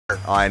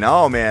I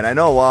know, man. I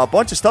know. A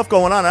bunch of stuff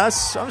going on.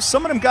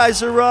 Some of them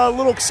guys are a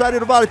little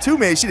excited about it, too,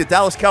 man. You see the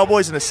Dallas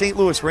Cowboys and the St.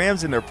 Louis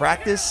Rams in their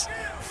practice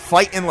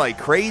fighting like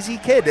crazy,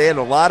 kid. They had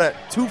a lot of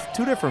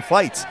two different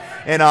fights.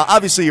 And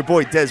obviously your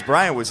boy Dez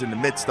Bryant was in the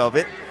midst of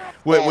it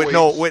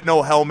with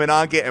no helmet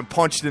on, getting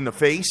punched in the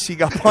face. He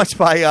got punched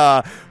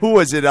by, who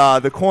was it,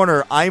 the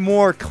corner,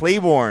 Imoan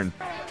Claiborne.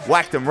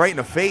 Whacked him right in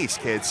the face,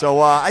 kid. So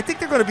I think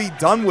they're going to be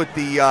done with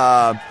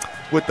the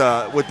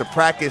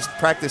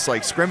practice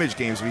like scrimmage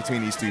games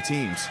between these two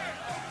teams.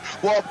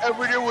 Well, if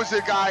ever there was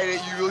a guy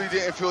that you really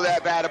didn't feel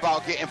that bad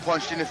about getting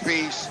punched in the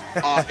face,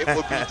 it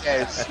would be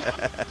Dez.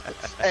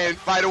 And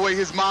by the way,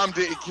 his mom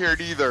didn't care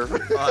either.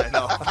 I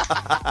know.